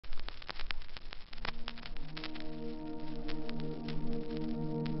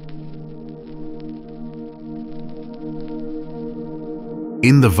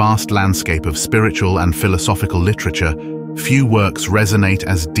In the vast landscape of spiritual and philosophical literature, few works resonate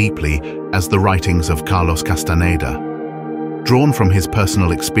as deeply as the writings of Carlos Castaneda. Drawn from his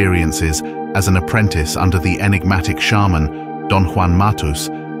personal experiences as an apprentice under the enigmatic shaman, Don Juan Matus,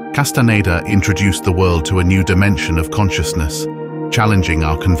 Castaneda introduced the world to a new dimension of consciousness, challenging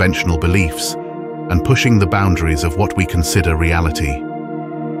our conventional beliefs and pushing the boundaries of what we consider reality.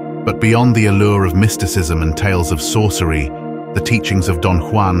 But beyond the allure of mysticism and tales of sorcery, the teachings of Don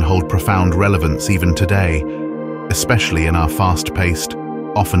Juan hold profound relevance even today, especially in our fast-paced,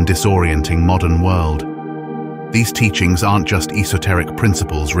 often disorienting modern world. These teachings aren't just esoteric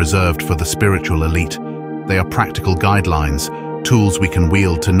principles reserved for the spiritual elite. They are practical guidelines, tools we can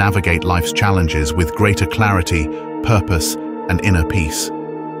wield to navigate life's challenges with greater clarity, purpose, and inner peace.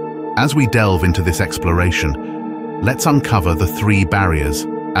 As we delve into this exploration, let's uncover the three barriers,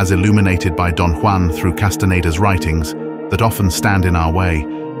 as illuminated by Don Juan through Castaneda's writings, that often stand in our way,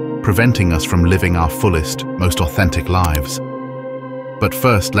 preventing us from living our fullest, most authentic lives. But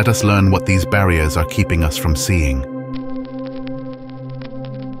first, let us learn what these barriers are keeping us from seeing.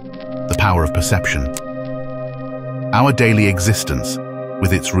 The power of perception. Our daily existence,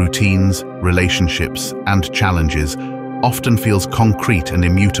 with its routines, relationships, and challenges, often feels concrete and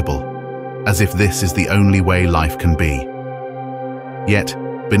immutable, as if this is the only way life can be. Yet,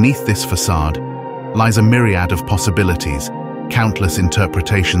 beneath this facade, lies a myriad of possibilities, countless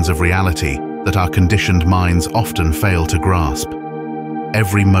interpretations of reality that our conditioned minds often fail to grasp.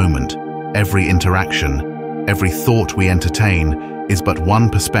 Every moment, every interaction, every thought we entertain is but one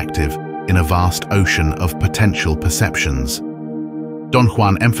perspective in a vast ocean of potential perceptions. Don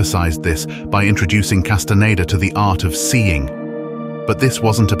Juan emphasized this by introducing Castaneda to the art of seeing. But this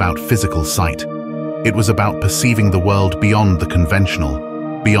wasn't about physical sight. It was about perceiving the world beyond the conventional,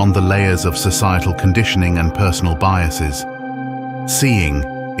 beyond the layers of societal conditioning and personal biases. Seeing,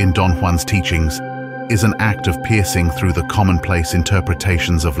 in Don Juan's teachings, is an act of piercing through the commonplace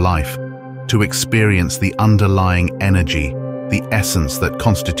interpretations of life to experience the underlying energy, the essence that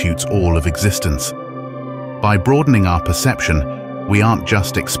constitutes all of existence. By broadening our perception, we aren't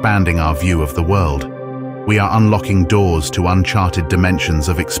just expanding our view of the world. We are unlocking doors to uncharted dimensions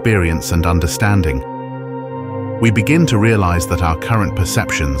of experience and understanding. We begin to realize that our current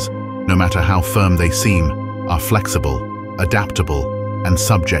perceptions, no matter how firm they seem, are flexible, adaptable, and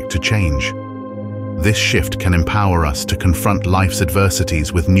subject to change. This shift can empower us to confront life's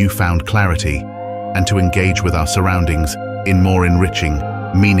adversities with newfound clarity and to engage with our surroundings in more enriching,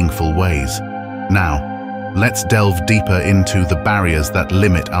 meaningful ways. Now, let's delve deeper into the barriers that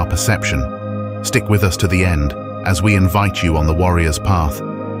limit our perception. Stick with us to the end as we invite you on the warrior's path,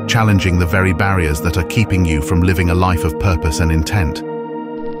 challenging the very barriers that are keeping you from living a life of purpose and intent.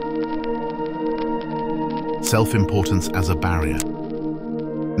 Self-importance as a barrier.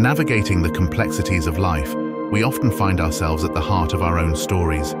 Navigating the complexities of life, we often find ourselves at the heart of our own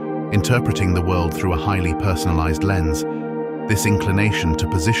stories, interpreting the world through a highly personalized lens. This inclination to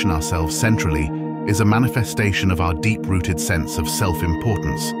position ourselves centrally is a manifestation of our deep-rooted sense of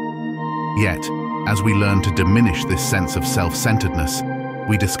self-importance. Yet, as we learn to diminish this sense of self-centeredness,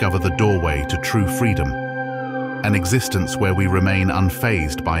 we discover the doorway to true freedom, an existence where we remain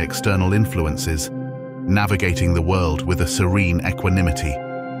unfazed by external influences, navigating the world with a serene equanimity.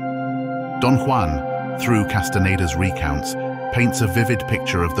 Don Juan, through Castaneda's recounts, paints a vivid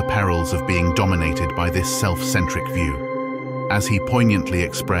picture of the perils of being dominated by this self-centric view. As he poignantly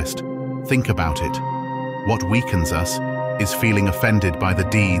expressed, "Think about it. What weakens us is feeling offended by the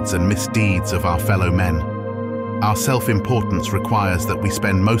deeds and misdeeds of our fellow men. Our self-importance requires that we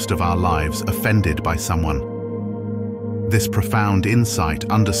spend most of our lives offended by someone." This profound insight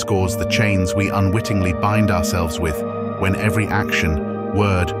underscores the chains we unwittingly bind ourselves with when every action,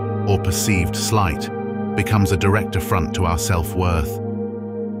 word, or perceived slight becomes a direct affront to our self-worth.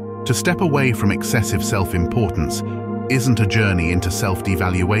 To step away from excessive self-importance isn't a journey into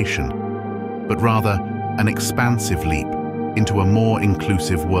self-devaluation, but rather an expansive leap into a more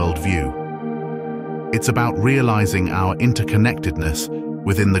inclusive worldview. It's about realizing our interconnectedness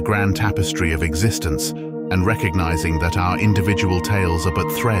within the grand tapestry of existence and recognizing that our individual tales are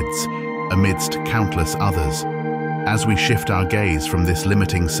but threads amidst countless others. As we shift our gaze from this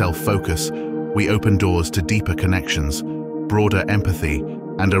limiting self-focus, we open doors to deeper connections, broader empathy,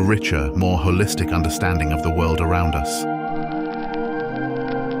 and a richer, more holistic understanding of the world around us.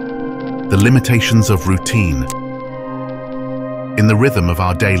 The limitations of routine. In the rhythm of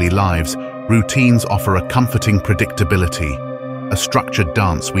our daily lives, routines offer a comforting predictability, a structured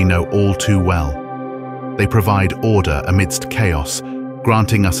dance we know all too well. They provide order amidst chaos,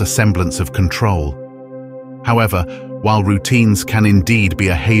 granting us a semblance of control. However, While routines can indeed be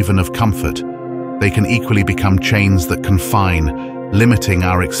a haven of comfort, they can equally become chains that confine, limiting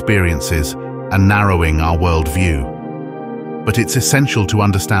our experiences and narrowing our worldview. But it's essential to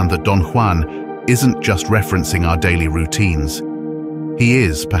understand that Don Juan isn't just referencing our daily routines. He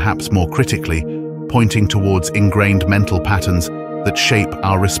is, perhaps more critically, pointing towards ingrained mental patterns that shape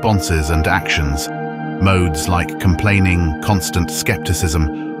our responses and actions, modes like complaining, constant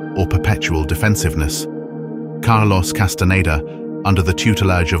skepticism, or perpetual defensiveness. Carlos Castaneda, under the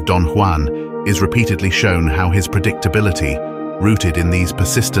tutelage of Don Juan, is repeatedly shown how his predictability, rooted in these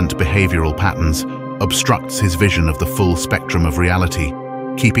persistent behavioral patterns, obstructs his vision of the full spectrum of reality,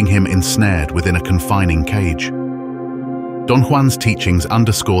 keeping him ensnared within a confining cage. Don Juan's teachings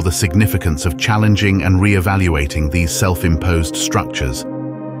underscore the significance of challenging and re-evaluating these self-imposed structures.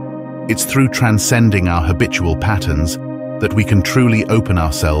 It's through transcending our habitual patterns that we can truly open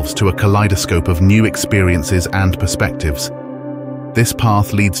ourselves to a kaleidoscope of new experiences and perspectives. This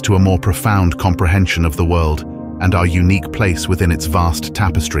path leads to a more profound comprehension of the world and our unique place within its vast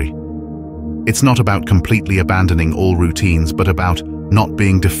tapestry. It's not about completely abandoning all routines, but about not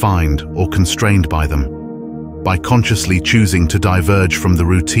being defined or constrained by them. By consciously choosing to diverge from the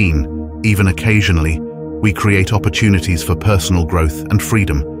routine, even occasionally, we create opportunities for personal growth and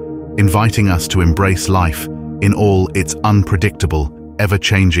freedom, inviting us to embrace life in all its unpredictable,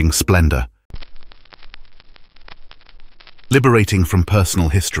 ever-changing splendor. Liberating from personal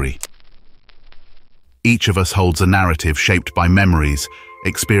history. Each of us holds a narrative shaped by memories,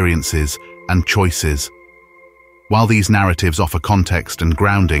 experiences, and choices. While these narratives offer context and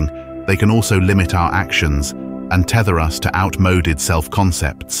grounding, they can also limit our actions and tether us to outmoded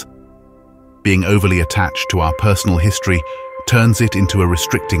self-concepts. Being overly attached to our personal history turns it into a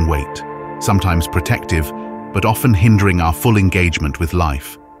restricting weight, sometimes protective, but often hindering our full engagement with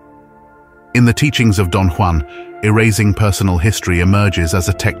life. In the teachings of Don Juan, erasing personal history emerges as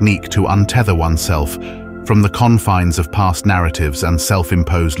a technique to untether oneself from the confines of past narratives and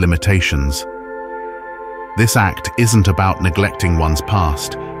self-imposed limitations. This act isn't about neglecting one's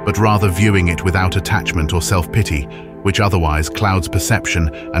past, but rather viewing it without attachment or self-pity, which otherwise clouds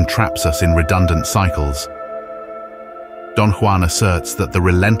perception and traps us in redundant cycles. Don Juan asserts that the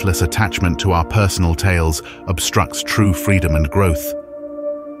relentless attachment to our personal tales obstructs true freedom and growth.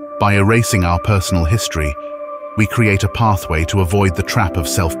 By erasing our personal history, we create a pathway to avoid the trap of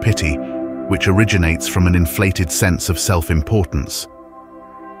self-pity, which originates from an inflated sense of self-importance.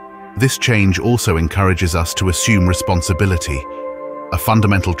 This change also encourages us to assume responsibility, a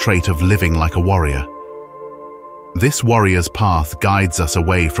fundamental trait of living like a warrior. This warrior's path guides us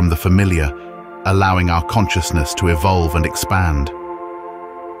away from the familiar, allowing our consciousness to evolve and expand.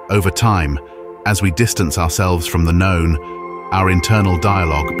 Over time, as we distance ourselves from the known, our internal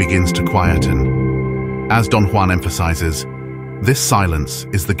dialogue begins to quieten. As Don Juan emphasizes, this silence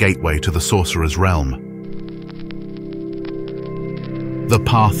is the gateway to the sorcerer's realm. The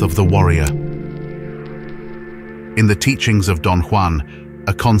path of the warrior. In the teachings of Don Juan,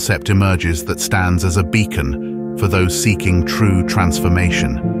 a concept emerges that stands as a beacon for those seeking true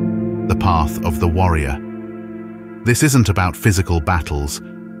transformation: the path of the warrior. This isn't about physical battles,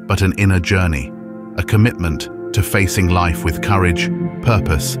 but an inner journey, a commitment to facing life with courage,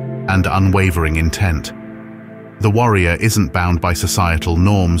 purpose, and unwavering intent. The warrior isn't bound by societal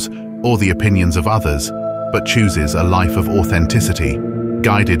norms or the opinions of others, but chooses a life of authenticity,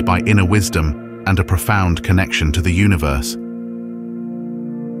 guided by inner wisdom and a profound connection to the universe.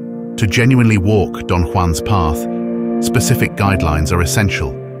 To genuinely walk Don Juan's path, specific guidelines are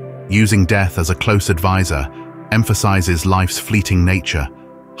essential. Using death as a close advisor emphasizes life's fleeting nature,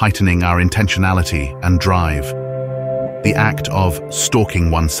 heightening our intentionality and drive. The act of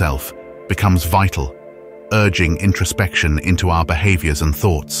stalking oneself becomes vital, urging introspection into our behaviors and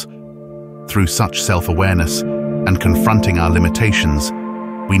thoughts. Through such self-awareness and confronting our limitations,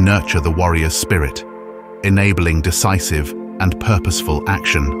 we nurture the warrior's spirit, enabling decisive and purposeful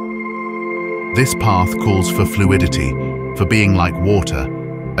action. This path calls for fluidity, for being like water,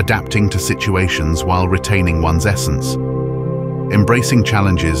 adapting to situations while retaining one's essence. Embracing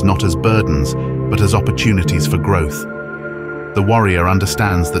challenges not as burdens, but as opportunities for growth. The warrior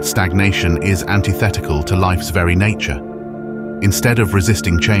understands that stagnation is antithetical to life's very nature. Instead of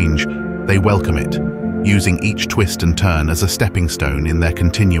resisting change, they welcome it, using each twist and turn as a stepping stone in their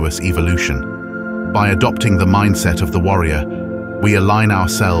continuous evolution. By adopting the mindset of the warrior, we align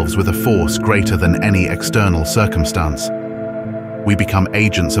ourselves with a force greater than any external circumstance. We become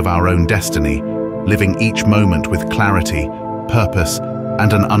agents of our own destiny, living each moment with clarity, purpose,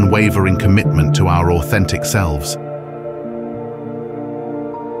 and an unwavering commitment to our authentic selves.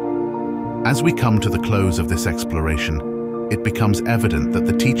 As we come to the close of this exploration, it becomes evident that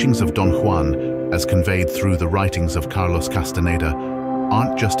the teachings of Don Juan, as conveyed through the writings of Carlos Castaneda,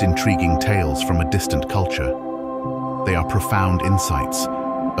 aren't just intriguing tales from a distant culture. They are profound insights,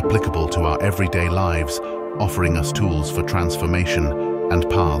 applicable to our everyday lives, offering us tools for transformation and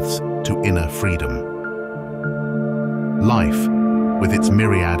paths to inner freedom. Life, with its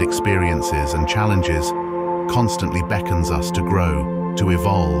myriad experiences and challenges, constantly beckons us to grow, to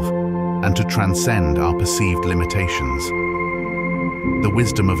evolve, and to transcend our perceived limitations. The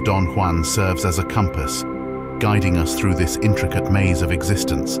wisdom of Don Juan serves as a compass, guiding us through this intricate maze of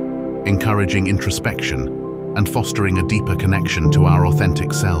existence, encouraging introspection and fostering a deeper connection to our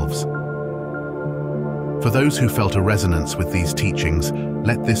authentic selves. For those who felt a resonance with these teachings,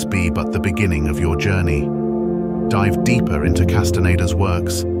 let this be but the beginning of your journey. Dive deeper into Castaneda's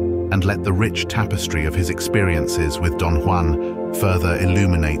works and let the rich tapestry of his experiences with Don Juan further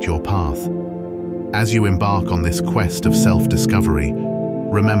illuminate your path. As you embark on this quest of self-discovery,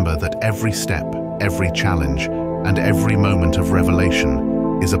 remember that every step, every challenge, and every moment of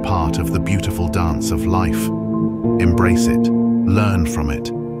revelation is a part of the beautiful dance of life. Embrace it, learn from it,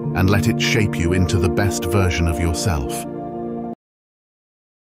 and let it shape you into the best version of yourself.